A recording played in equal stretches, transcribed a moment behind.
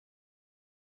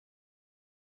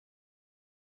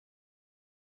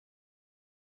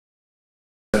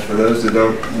For those that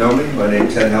don't know me, my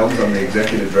name's Ted Helms. I'm the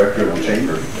Executive Director of the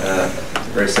Chamber.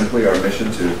 Very simply, our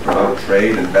mission to promote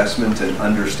trade, investment, and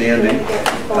understanding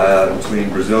between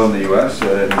Brazil and the U.S.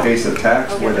 In the case of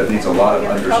tax, boy, that needs a lot of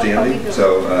understanding,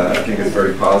 so I think it's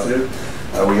very positive.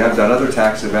 We have done other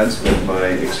tax events, but my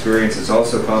experience is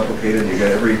also complicated. You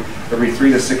get every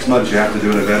 3 to 6 months you have to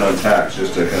do an event on tax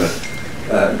just to kind of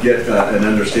get an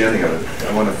understanding of it.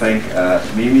 I want to thank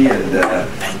Mimi and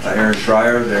Aaron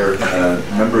Schreier. They're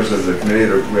members of the committee.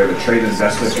 We have a trade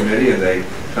investment committee, and they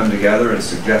come together and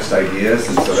suggest ideas,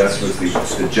 and so that's was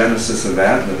the genesis of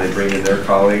that, and then they bring in their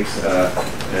colleagues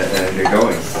and get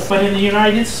going. But in the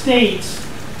United States,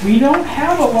 we don't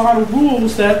have a lot of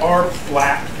rules that are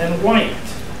black and white.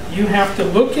 You have to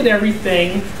look at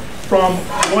everything from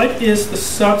what is the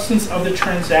substance of the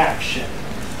transaction.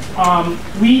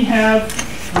 We have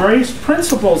various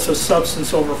principles of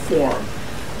substance over form.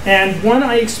 And one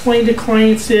I explain to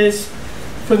clients is,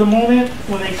 for the moment,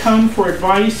 when they come for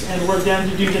advice and we're then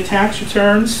to do the tax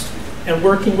returns and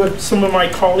working with some of my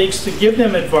colleagues to give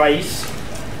them advice,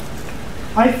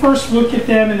 I first look at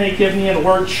them and they give me an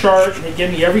org chart and they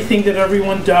give me everything that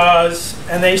everyone does,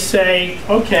 and they say,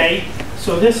 okay,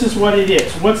 so this is what it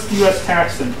is. What's the U.S.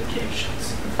 tax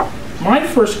implications? My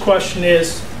first question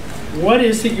is, what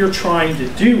is it you're trying to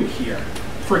do here?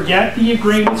 Forget the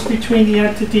agreements between the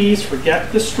entities,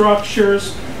 forget the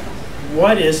structures.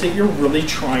 What is it you're really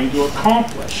trying to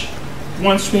accomplish?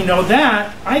 Once we know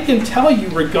that, I can tell you,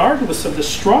 regardless of the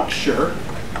structure,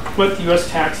 what the U.S.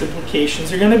 tax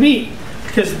implications are going to be.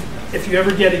 Because if you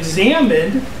ever get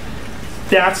examined,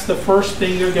 that's the first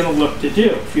thing you're going to look to do.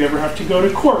 If you ever have to go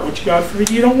to court, which God forbid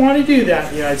you don't want to do that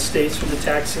in the United States with the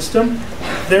tax system,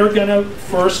 they're going to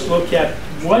first look at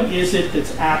what is it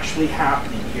that's actually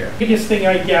happening here. The biggest thing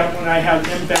I get when I have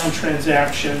inbound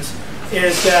transactions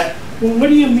is that, well, what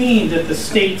do you mean that the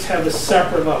states have a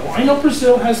separate level? I know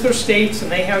Brazil has their states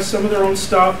and they have some of their own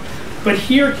stuff, but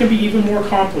here it can be even more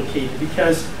complicated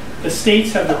because the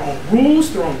states have their own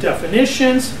rules, their own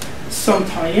definitions. Some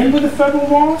tie in with the federal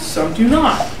law, some do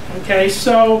not. Okay,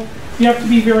 so you have to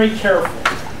be very careful.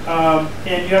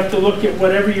 And you have to look at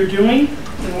whatever you're doing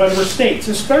in whatever states,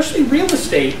 especially real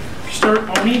estate. If you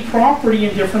start owning property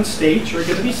in different states, you're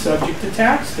going to be subject to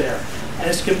tax there. And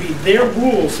it's going to be their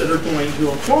rules that are going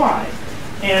to apply.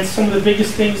 And some of the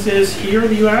biggest things is here in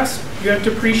the U.S., you have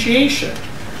depreciation,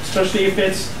 especially if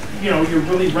it's, you're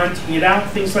really renting it out,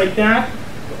 things like that.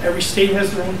 Every state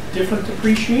has their own different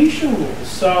depreciation rules,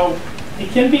 so it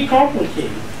can be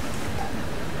complicated.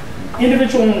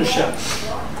 Individual ownership,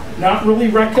 not really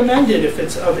recommended if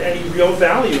it's of any real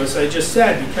value, as I just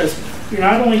said, because you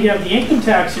not only have the income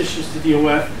tax issues to deal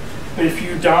with, but if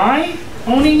you die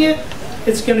owning it,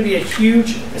 it's going to be a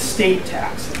huge estate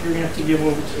tax that you're going to have to give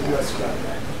over to the U.S.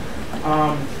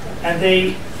 government. And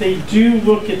they do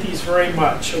look at these very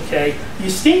much, okay? The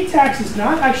estate tax is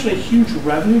not actually a huge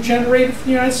revenue generator for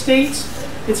the United States.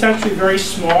 It's actually very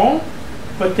small,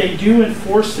 but they do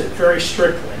enforce it very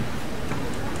strictly.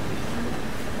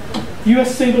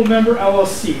 U.S. single member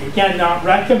LLC, again, not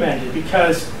recommended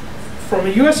because from a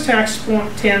U.S. tax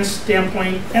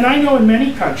standpoint, and I know in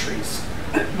many countries,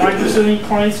 my Brazilian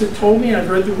clients have told me, and I've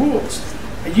read the rules,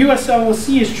 a U.S.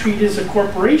 LLC is treated as a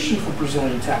corporation for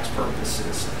Brazilian tax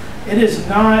purposes. It is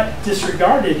not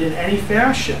disregarded in any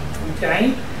fashion,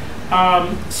 okay?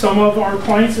 Some of our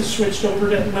clients have switched over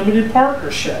to limited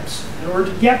partnerships in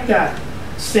order to get that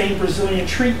same Brazilian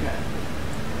treatment.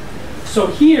 So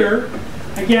here,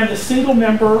 again, the single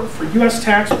member for U.S.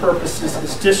 tax purposes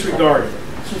is disregarded.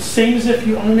 So it's the same as if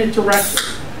you own it directly.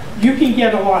 You can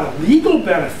get a lot of legal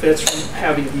benefits from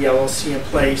having the LLC in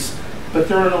place, but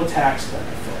there are no tax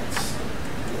benefits.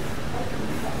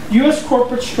 U.S.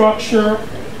 corporate structure,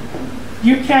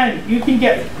 you can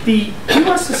get the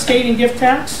U.S. estate and gift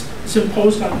tax is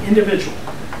imposed on an individual,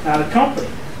 not a company.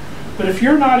 But if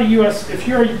you're not if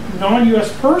you're a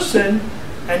non-U.S. person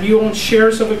and you own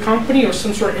shares of a company or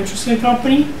some sort of interest in a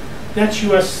company, that's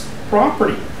U.S.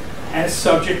 property and is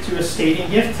subject to estate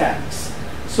and gift tax.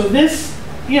 So this,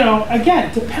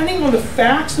 again, depending on the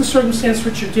facts and circumstances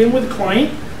which you're dealing with a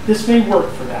client, this may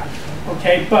work for that.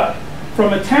 Okay, but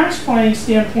from a tax planning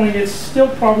standpoint, it's still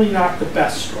probably not the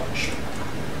best structure.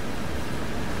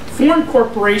 Foreign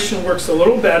corporation works a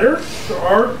little better. There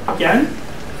are, again,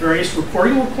 various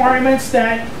reporting requirements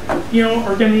that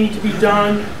are going to need to be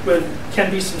done. But can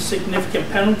be some significant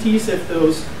penalties if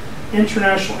those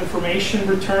international information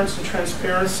returns and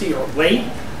transparency are late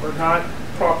or not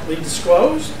properly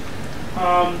disclosed.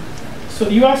 So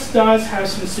the U.S. does have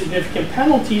some significant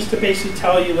penalties to basically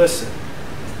tell you, listen,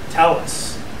 tell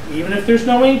us, even if there's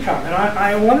no income. And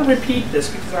I want to repeat this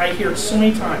because I hear it so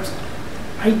many times.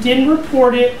 I didn't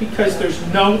report it because there's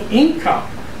no income.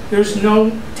 There's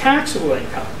no taxable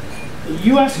income. The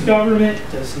US government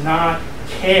does not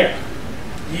care.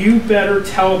 You better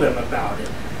tell them about it.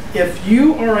 If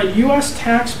you are a US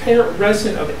taxpayer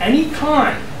resident of any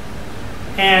kind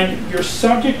and you're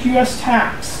subject to US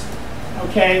tax,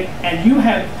 okay, and you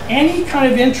have any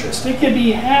kind of interest, it could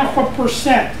be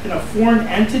 0.5% in a foreign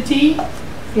entity,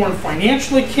 foreign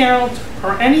financial account,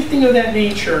 or anything of that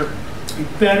nature, you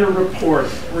better report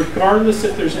it, regardless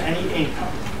if there's any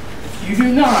income. If you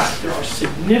do not, there are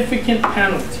significant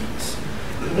penalties.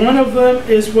 One of them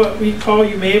is what we call,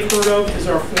 you may have heard of, is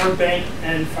our foreign bank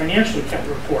and financial account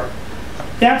report.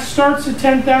 That starts at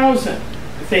 $10,000.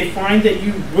 If they find that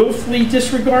you willfully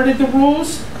disregarded the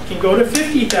rules, it can go to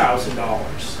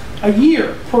 $50,000 a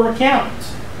year per account.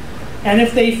 And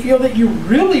if they feel that you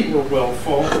really were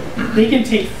willful, they can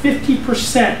take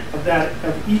 50% of that,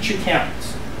 of each account,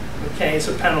 okay, as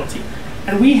a penalty.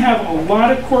 And we have a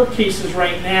lot of court cases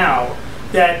right now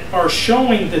that are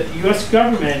showing that the US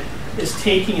government is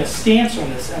taking a stance on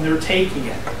this, and they're taking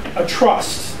it. A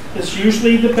trust is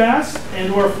usually the best,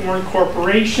 and or a foreign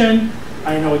corporation.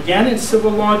 I know, again, in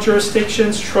civil law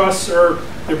jurisdictions, trusts they're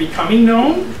becoming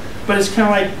known, but it's kind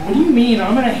of like, what do you mean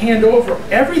I'm going to hand over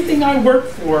everything I work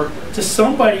for to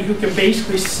somebody who can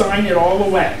basically sign it all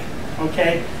away,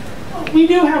 okay? We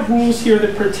do have rules here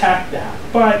that protect that,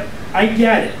 but I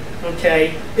get it,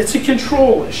 okay? It's a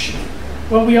control issue.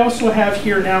 Well, we also have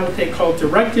here now what they call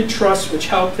directed trusts, which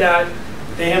help that.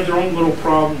 They have their own little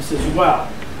problems as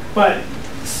well. But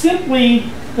simply,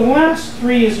 the last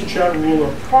three as a general rule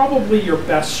are probably your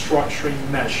best structuring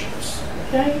measures,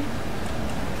 okay?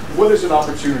 What is an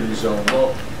opportunity zone?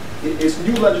 Well, it's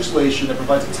new legislation that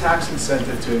provides a tax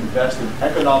incentive to invest in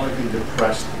economically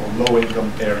depressed or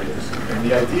low-income areas. And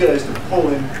the idea is to pull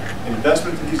in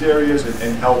investment in these areas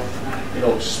and help,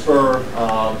 spur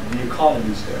the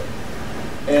economies there.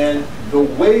 And the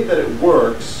way that it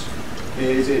works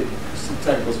is some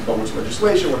technicals about which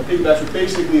legislation, when it piggybacks, but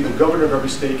basically the governor of every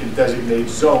state can designate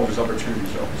zones as opportunity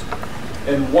zones.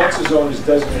 And once a zone is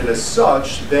designated as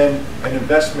such, then an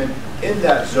investment in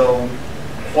that zone,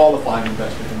 qualifying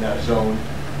investment in that zone,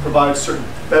 provides certain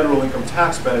federal income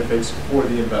tax benefits for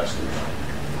the investors.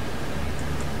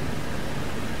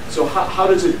 So how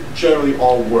does it generally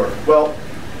all work? Well,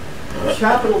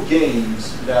 capital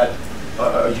gains that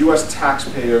a U.S.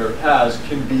 taxpayer has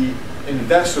can be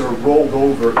invested or rolled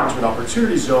over into an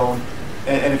opportunity zone,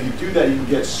 and if you do that, you can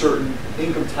get certain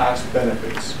income tax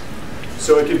benefits.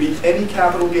 So it can be any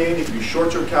capital gain. It can be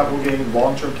short-term capital gain,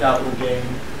 long-term capital gain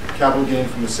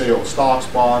from the sale of stocks,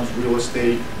 bonds, real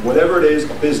estate, whatever it is,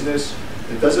 a business.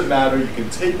 It doesn't matter. You can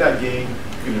take that gain,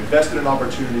 you can invest in an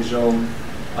opportunity zone,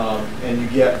 and you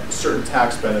get certain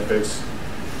tax benefits.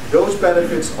 Those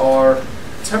benefits are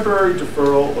temporary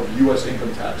deferral of U.S.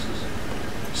 income taxes.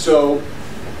 So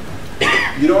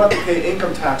you don't have to pay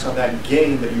income tax on that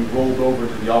gain that you rolled over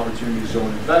to the opportunity zone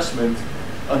investment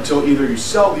until either you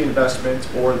sell the investment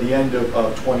or the end of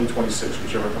 2026,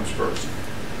 whichever comes first.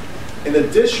 In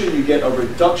addition, you get a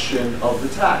reduction of the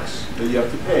tax that you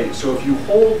have to pay. So if you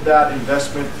hold that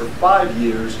investment for 5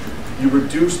 years, you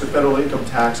reduce the federal income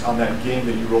tax on that gain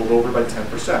that you rolled over by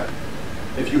 10%.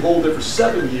 If you hold it for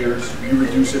 7 years, you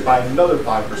reduce it by another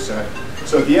 5%.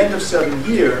 So at the end of 7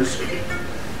 years,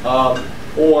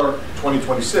 or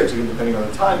 2026, again, depending on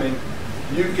the timing,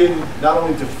 you can not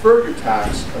only defer your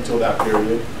tax until that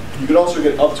period, you can also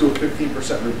get up to a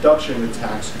 15% reduction in the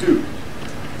tax due.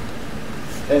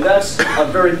 And that's a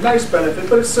very nice benefit,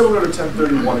 but it's similar to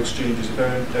 1031 exchanges. If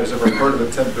anyone has ever heard of a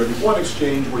 1031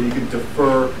 exchange where you can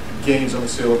defer gains on the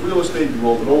sale of real estate, you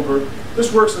roll it over.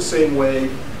 This works the same way,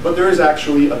 but there is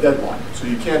actually a deadline, so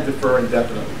you can't defer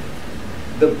indefinitely.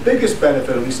 The biggest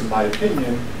benefit, at least in my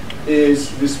opinion,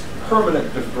 is this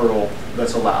permanent deferral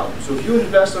that's allowed. So if you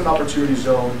invest in an opportunity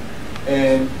zone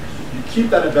and you keep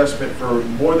that investment for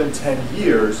more than 10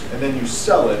 years and then you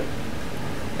sell it,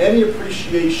 any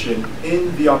appreciation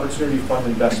in the opportunity fund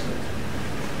investment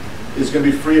is going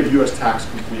to be free of U.S. tax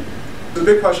completely. The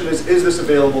big question is this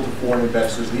available to foreign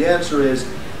investors? The answer is,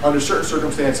 under certain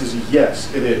circumstances,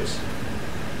 yes, it is.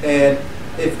 And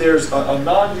if there's a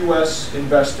non-U.S.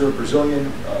 investor,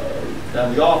 Brazilian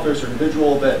family office or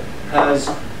individual that has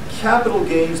capital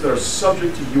gains that are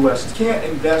subject to U.S., can't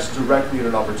invest directly in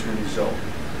an opportunity zone.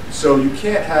 So you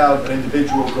can't have an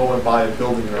individual go and buy a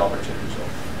building in an opportunity zone.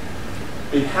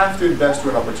 They have to invest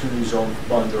through an opportunity zone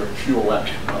fund, or a QOF,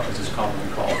 as it's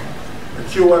commonly called. A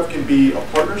QOF can be a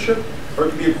partnership, or it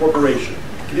can be a corporation.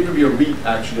 It can even be a REIT,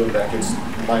 actually, that gets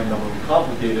mind-numbingly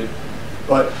complicated.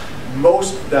 But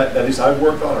most that at least I've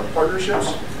worked on are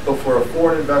partnerships. But for a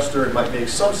foreign investor, it might make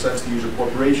some sense to use a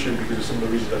corporation because of some of the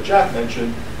reasons that Jack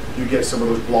mentioned. You get some of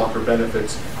those blocker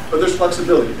benefits. But there's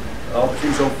flexibility.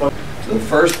 Opportunities don't fund. So the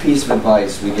first piece of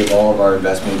advice we give all of our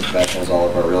investment professionals, all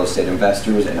of our real estate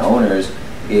investors and owners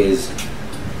is,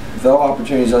 though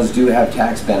opportunity zones do have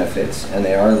tax benefits and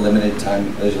they are limited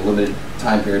time, there's a limited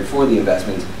time period for the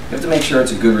investments, you have to make sure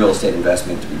it's a good real estate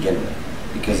investment to begin with.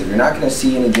 Because if you're not going to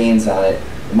see any gains on it,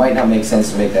 it might not make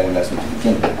sense to make that investment to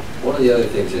begin with. One of the other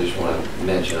things I just want to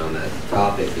mention on that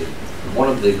topic is one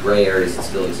of the gray areas that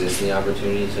still exists in the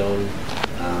opportunity zone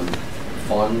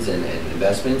funds and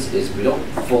investments is we don't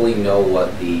fully know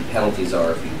what the penalties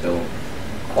are if you don't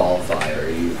qualify or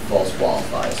you false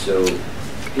qualify. So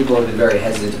people have been very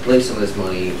hesitant to place some of this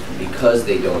money because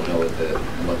they don't know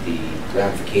what the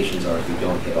ramifications are if you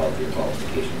don't hit all of your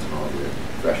qualifications and all of your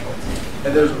thresholds.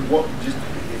 And there's one, just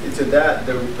to that,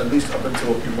 there, at least up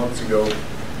until a few months ago,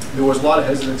 there was a lot of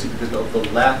hesitancy because of the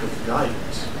lack of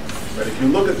guidance. Right? If you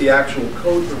look at the actual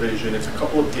code provision, it's a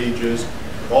couple of pages,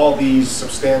 all these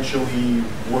substantially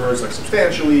words like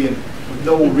substantially and with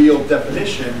no real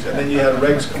definitions, and then you had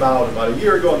regs come out about a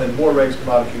year ago, and then more regs come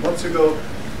out a few months ago.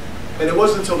 And it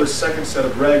wasn't until the second set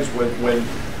of regs when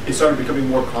it started becoming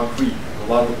more concrete. A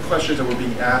lot of the questions that were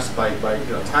being asked by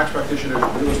tax practitioners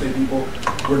and real estate people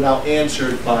were now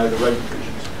answered by the reg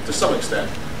provisions to some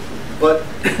extent. But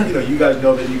you guys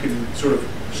know that you can sort of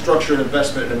structure an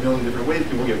investment in a million different ways.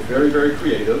 People get very, very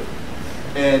creative.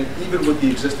 And even with the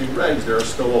existing regs, there are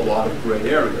still a lot of gray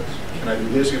areas. Can I do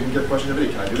this? We get questions every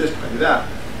day. Can I do this? Can I do that?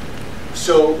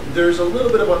 So there's a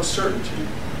little bit of uncertainty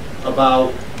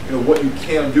about what you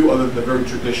can do other than the very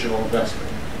traditional investment.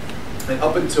 And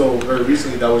up until very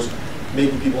recently, that was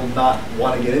making people not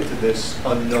want to get into this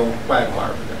unknown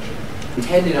quagmire potential.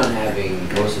 Intended on having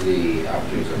most of the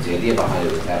opportunity zones. The idea behind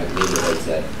it was having neighborhoods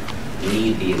that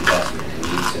need the investment and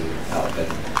need some help.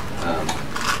 And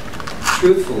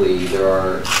truthfully, there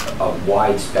are a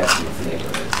wide spectrum of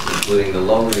neighborhoods, including the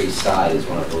Lower East Side is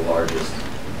one of the largest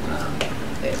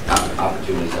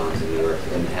opportunity zones in New York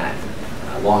and Manhattan.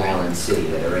 Long Island City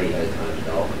that already has a ton of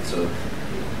development. So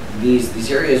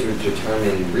these areas were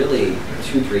determined really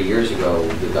 2-3 years ago.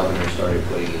 The governor started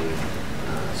putting in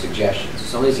suggestions.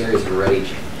 Some of these areas have already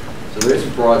changed. So there is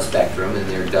a broad spectrum, and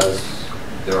there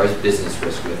is business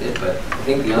risk with it. But I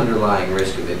think the underlying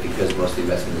risk of it, because most of the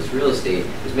investment is real estate,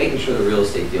 is making sure the real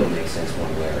estate deal makes sense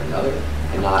one way or another,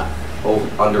 and not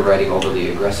underwriting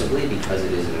overly aggressively because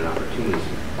it isn't an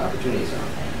opportunity zone.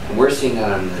 And we're seeing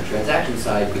that on the transaction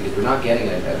side because we're not getting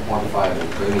a quantifiable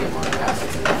premium on our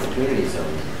assets and opportunity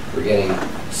zones. We're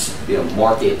getting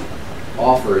market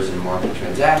offers and market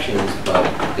transactions, but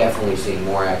definitely seeing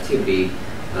more activity.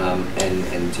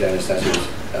 And to Anastasio's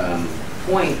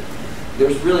point,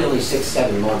 there's really only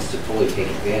 6-7 months to fully take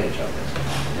advantage of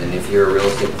this. And if you're a real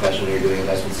estate professional and you're doing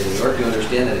investments in New York, you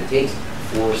understand that it takes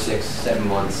 4, 6, 7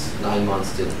 months, 9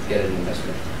 months to get an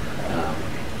investment.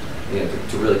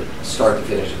 To really start to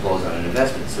finish and close on an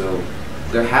investment. So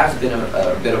there has been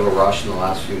a bit of a rush in the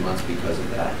last few months because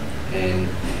of that. And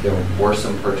there were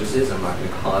some purchases, I'm not going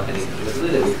to call out any specifically,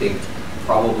 that we think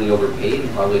probably overpaid and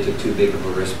probably took too big of a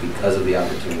risk because of the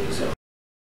opportunity zone.